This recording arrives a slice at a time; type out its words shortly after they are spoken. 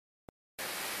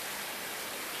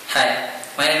Hi,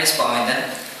 my name is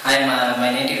Pavindan. My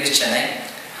native is Chennai.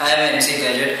 I am an MC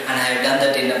graduate and I have done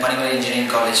that in Panimala Engineering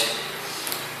College.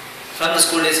 From the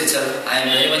school days itself, I am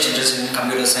very much interested in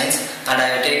computer science and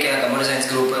I have taken a computer science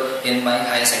group in my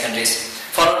higher secondaries.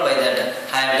 Followed by that,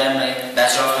 I have done my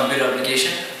Bachelor of Computer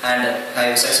Application and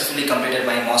I have successfully completed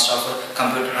my Master of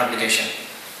Computer Application.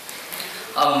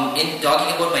 In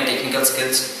talking about my technical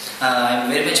skills, I am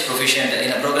very much proficient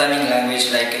in a programming language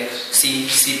like C,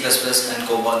 C++ and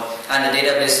COBOL, and the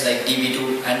database like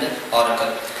DB2 and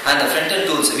Oracle. And the front-end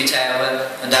tools which I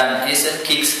have done is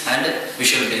Kix and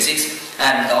Visual Basics,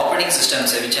 and the operating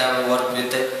systems which I have worked with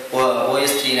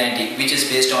OS 390, which is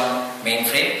based on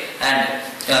mainframe, and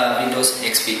Windows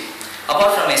XP.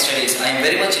 Apart from my studies, I am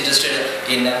very much interested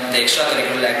in the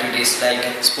extracurricular activities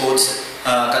like sports,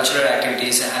 cultural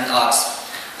activities and arts.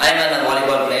 I am a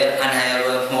volleyball player and I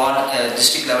have won a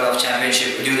district level of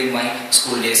championship during my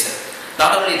school days.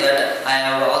 Not only that, I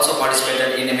have also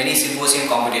participated in many symposium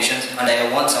competitions and I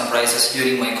have won some prizes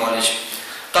during my college.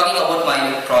 Talking about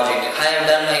my project, I have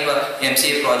done my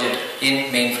MCA project in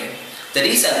mainframe. The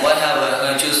reason why I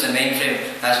have chosen the mainframe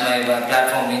as my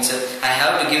platform means I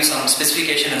have to give some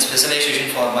specification and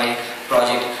specialization for my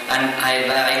project, and I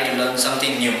like to learn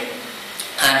something new.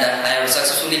 And I have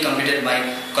successfully completed my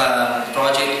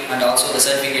project and also the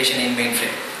certification in mainframe.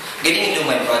 Getting into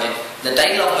my project, the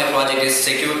title of my project is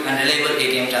Secure and Reliable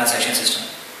ATM Transaction System.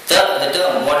 The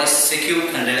term what is secure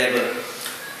and reliable.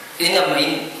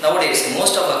 Nowadays,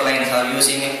 most of our clients are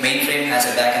using mainframe as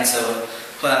a backend server,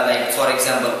 like for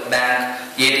example, bank,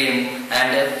 ATM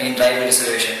and in railway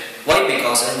reservation. Why?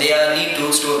 Because they need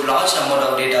to store large amount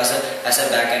of data as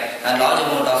a backend and large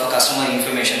amount of customer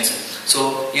information.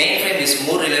 So mainframe is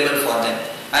more reliable for them.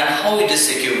 And how it is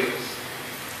secure?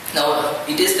 Now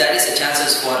there is a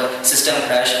chances for system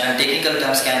crash and technical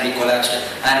terms can be collapsed,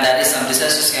 and there is some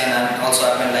disasters can also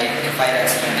happen like a fire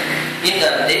accident. In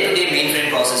the day-to-day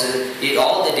mainframe processes,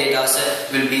 all the data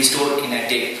will be stored in a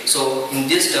tape. So in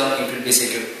this term it will be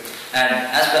secure. And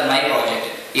as per my project,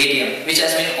 ATM, which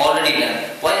has been already done,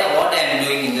 what I am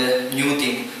doing in the new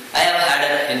thing, I have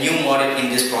added a new module in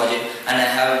this project and I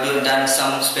have done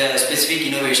some specific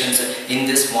innovations in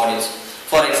these modules.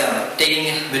 For example,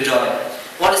 taking withdrawal.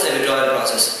 What is the withdrawal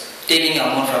process? Taking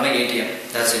amount from an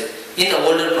ATM, that's it. In the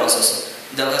older process,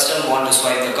 the customer wants to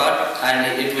swipe the card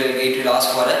and it will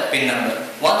ask for a PIN number.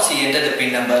 Once he enters the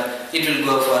PIN number, it will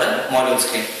go for a module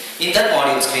screen. In that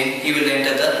module screen, he will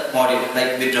enter the module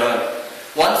like withdrawal.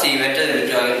 Once he enters the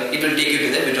withdrawal, it will take you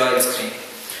to the withdrawal screen.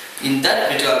 In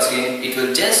that withdrawal screen, it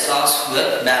will just ask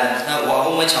the balance,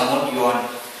 how much amount you want,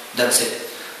 that's it.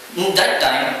 In that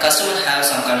time, customer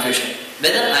has some confusion,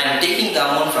 whether I am taking the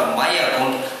amount from my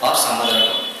account or some other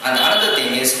account. And another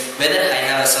thing is, whether I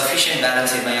have a sufficient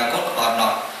balance in my account or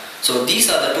not. So these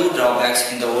are the two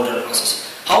drawbacks in the older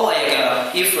process. How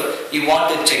if you want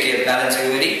to check a balance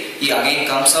query, he again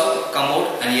come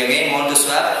out and he again want to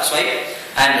swipe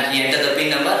and he enter the PIN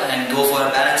number and go for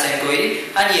a balance inquiry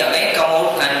and he again come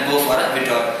out and go for a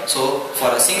withdrawal. So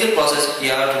for a single process,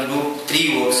 you have to do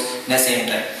 3 works in the same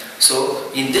time.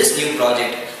 So in this new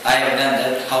project, I have done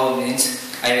that. How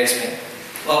means I will explain.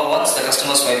 Well, once the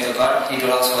customer swipes the card, it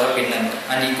will ask for a PIN number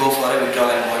and he go for a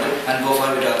withdrawal module and go for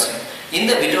a withdrawal screen. In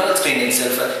the withdrawal screen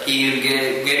itself, he will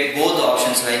get both the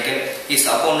options like his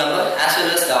account number as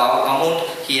well as the amount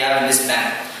he have in his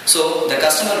bank. So the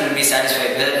customer will be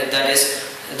satisfied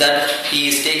that he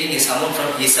is taking his amount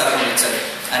from his account itself,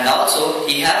 and also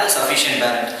he has a sufficient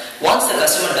balance. Once the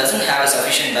customer doesn't have a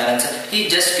sufficient balance, he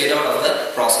just get out of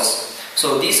the process.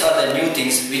 So these are the new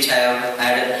things which I have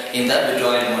added in the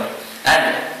withdrawal mode.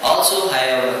 And also I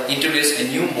have introduced a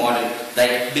new model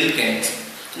like bill payments.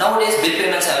 Nowadays bill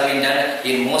payments have been done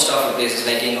in most of the places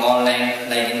like in online,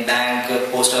 like in bank,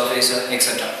 post office,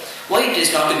 etc. Why it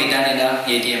is not to be done in an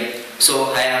ATM?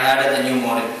 So I have added the new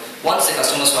model. Once the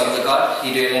customer swipes the card,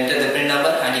 he will enter the PIN number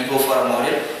and he go for a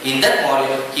module. In that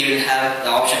module, he will have the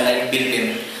option like bill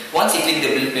payment. Once he click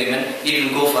the bill payment, it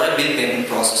will go for a bill payment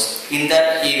process. In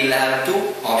that, he will have 2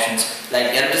 options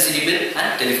like electricity bill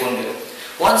and telephone bill.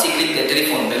 Once he click the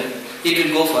telephone bill, it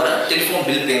will go for a telephone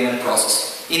bill payment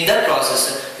process. In that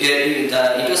process,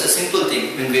 it was a simple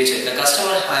thing in which the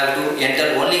customer have to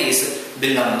enter only his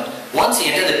bill number. Once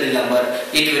he enters the bill number,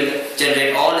 it will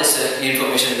generate all his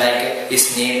information like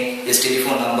his name, his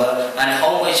telephone number and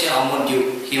how much amount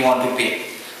he want to pay.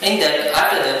 In that,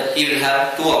 after that, he will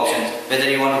have 2 options, whether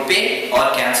you want to pay or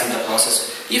cancel the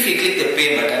process. If you click the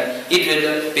pay button, it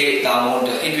will pay the amount.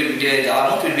 The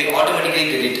amount will be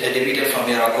automatically debited from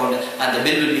your account and the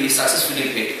bill will be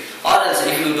successfully paid. Or else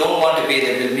if you don't want to pay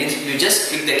the bill, means you just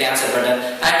click the cancel button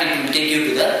and it will take you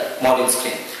to the module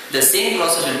screen. The same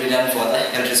process will be done for the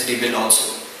electricity bill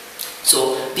also.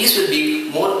 So these will be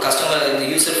more customer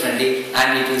and user friendly,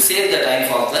 and it will save the time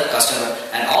for the customer,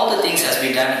 and all the things has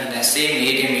been done in the same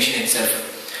ATM machine itself.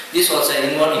 This was an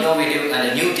innovative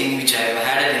and a new thing which I have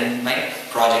added in my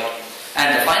project.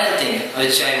 And the final thing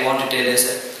which I want to tell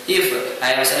is, if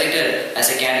I am selected as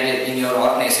a candidate in your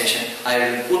organization, I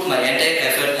will put my entire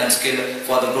effort and skill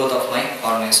for the growth of my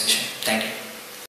organization. Thank you.